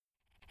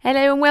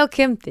Hello and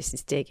welcome. This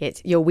is Dig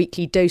It, your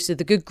weekly dose of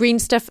the good green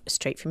stuff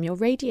straight from your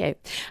radio.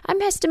 I'm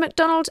Hester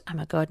MacDonald. I'm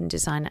a garden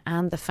designer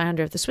and the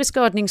founder of the Swiss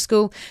Gardening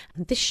School.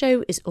 And this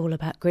show is all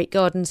about great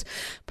gardens,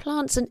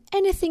 plants and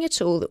anything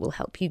at all that will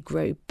help you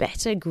grow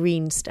better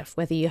green stuff,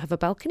 whether you have a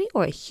balcony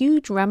or a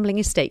huge rambling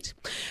estate.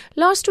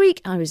 Last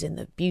week I was in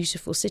the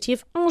beautiful city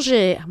of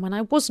Angers, and when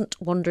I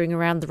wasn't wandering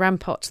around the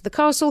ramparts of the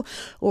castle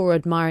or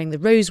admiring the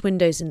rose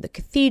windows in the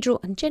cathedral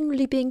and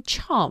generally being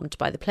charmed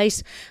by the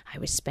place, I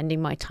was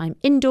spending my time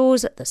indoors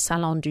at the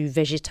Salon du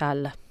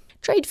Végétal.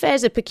 Trade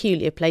fairs are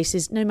peculiar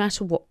places, no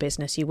matter what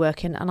business you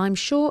work in, and I'm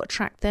sure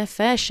attract their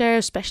fair share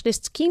of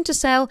specialists keen to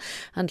sell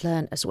and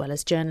learn, as well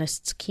as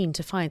journalists keen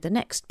to find the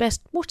next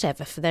best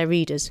whatever for their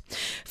readers.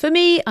 For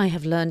me, I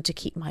have learned to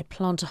keep my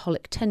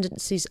plantaholic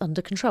tendencies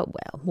under control,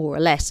 well, more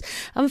or less,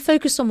 and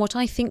focus on what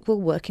I think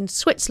will work in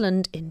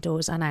Switzerland,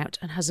 indoors and out,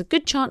 and has a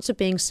good chance of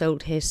being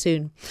sold here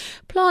soon.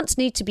 Plants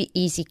need to be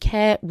easy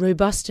care,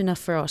 robust enough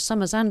for our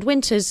summers and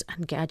winters,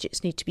 and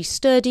gadgets need to be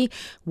sturdy,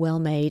 well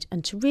made,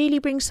 and to really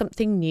bring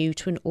something new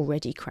to an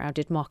already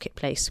crowded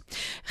marketplace.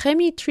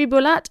 Rémi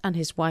Tribolat and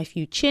his wife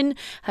Yu Chin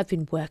have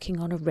been working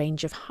on a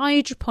range of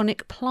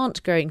hydroponic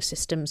plant growing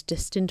systems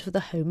destined for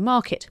the home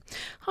market.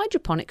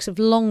 Hydroponics have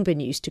long been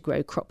used to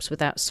grow crops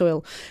without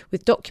soil,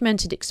 with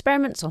documented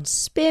experiments on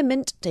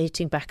spearmint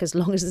dating back as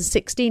long as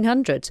the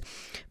 1600s.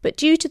 But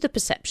due to the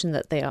perception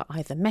that they are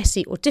either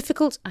messy or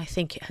difficult, I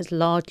think it has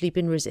largely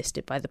been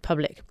resisted by the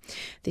public.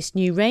 This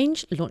new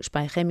range, launched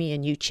by Rémi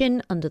and Yu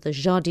Chin under the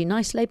Jardin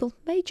Nice label,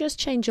 may just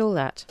change all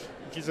that.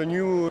 It is a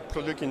new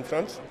product in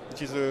France.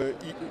 It is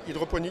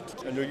hydroponic,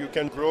 and you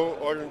can grow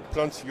all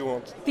plants you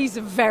want. These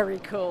are very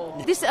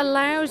cool. This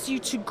allows you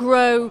to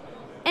grow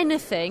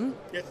anything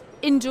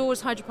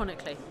indoors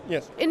hydroponically.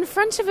 Yes. In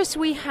front of us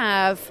we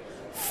have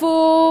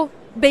 4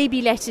 baby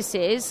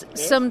lettuces,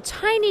 some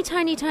tiny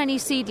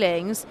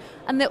seedlings,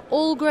 and they're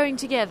all growing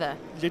together.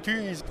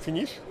 Lettuce is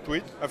finished to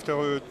it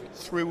after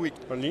 3 weeks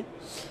only.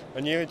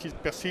 And here it is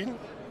persil,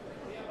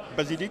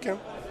 basilic.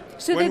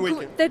 So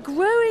they're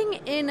growing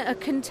in a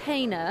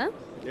container,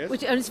 and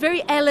it's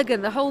very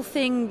elegant. The whole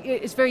thing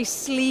is very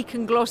sleek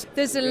and glossy.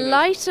 There's a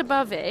light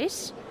above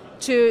it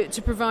to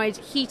provide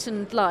heat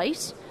and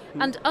light,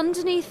 and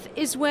underneath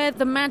is where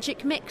the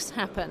magic mix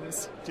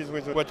happens. It is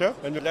with water,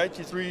 and the light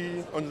is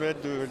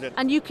 300 LED.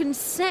 And you can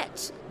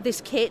set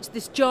this kit,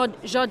 this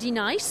Jardin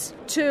Nice,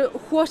 to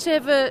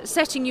whatever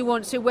setting you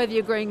want. So whether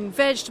you're growing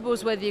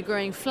vegetables, whether you're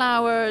growing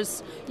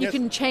flowers, you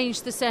can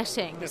change the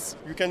settings. Yes.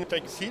 You can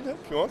take seed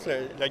if you want,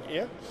 like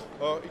here,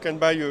 or you can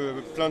buy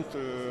a plant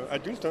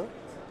adult,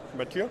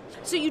 mature.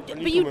 So you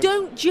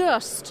don't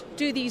just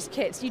do these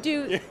kits. You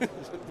do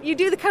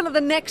the kind of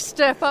the next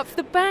step up.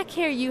 The back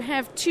here you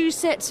have 2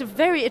 sets of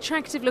very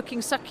attractive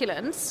looking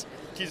succulents.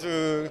 It is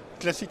a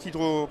classic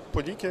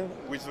hydroponic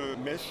with a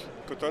mesh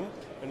cotton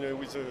and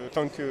with a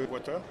tank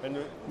water, and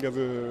you have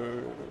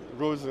a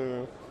rose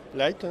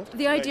light.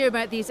 The idea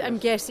about these, I'm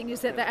guessing,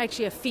 is that they're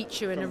actually a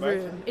feature in a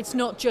room. It's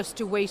not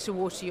just a way to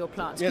water your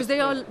plants, because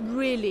they are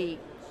really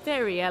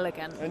very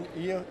elegant. And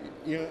here,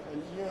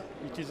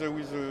 it is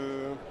with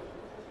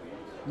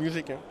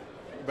music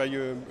by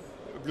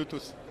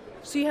Bluetooth.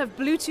 So you have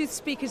Bluetooth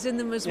speakers in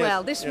them as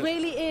well. This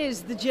really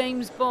is the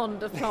James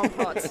Bond of plant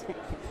pots.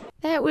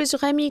 That was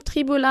Rémi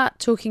Tribolat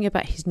talking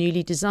about his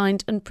newly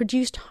designed and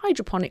produced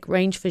hydroponic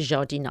range for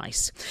Jardin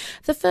Nice.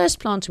 The first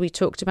planter we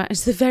talked about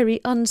is the very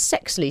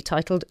unsexily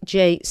titled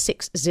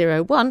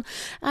J601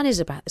 and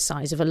is about the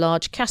size of a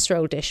large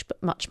casserole dish,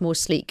 but much more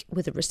sleek,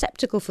 with a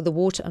receptacle for the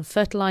water and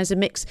fertiliser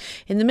mix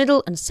in the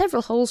middle and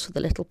several holes for the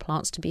little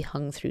plants to be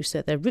hung through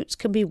so their roots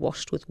can be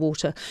washed with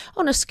water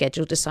on a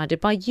schedule decided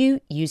by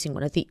you using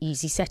one of the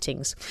easy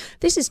settings.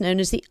 This is known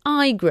as the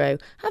iGrow.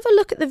 Have a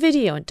look at the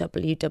video on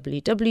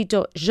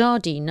www.jardinnice.fr.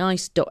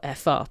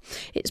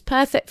 It's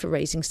perfect for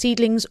raising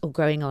seedlings or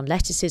growing on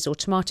lettuces or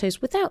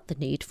tomatoes without the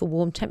need for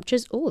warm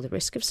temperatures or the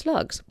risk of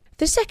slugs.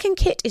 The second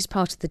kit is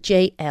part of the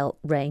JL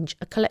range,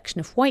 a collection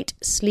of white,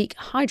 sleek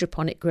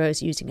hydroponic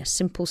growers using a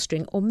simple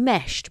string or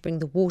mesh to bring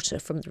the water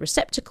from the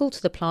receptacle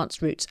to the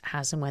plant's roots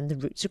as and when the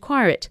roots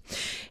require it.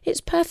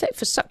 It's perfect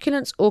for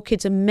succulents,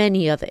 orchids and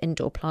many other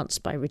indoor plants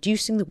by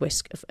reducing the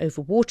risk of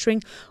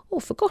overwatering or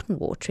forgotten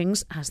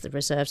waterings, as the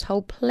reserves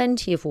hold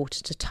plenty of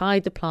water to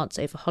tide the plants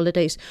over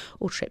holidays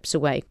or trips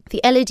away.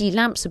 The LED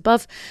lamps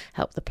above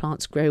help the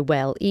plants grow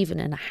well, even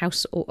in a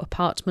house or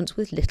apartment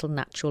with little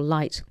natural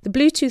light. The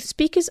Bluetooth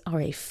speakers are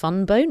a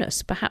fun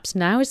bonus. Perhaps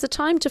now is the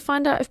time to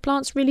find out if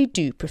plants really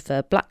do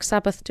prefer Black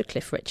Sabbath to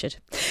Cliff Richard.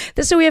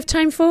 That's all we have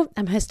time for.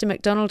 I'm Hester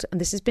MacDonald and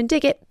this has been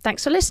Dig It.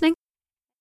 Thanks for listening.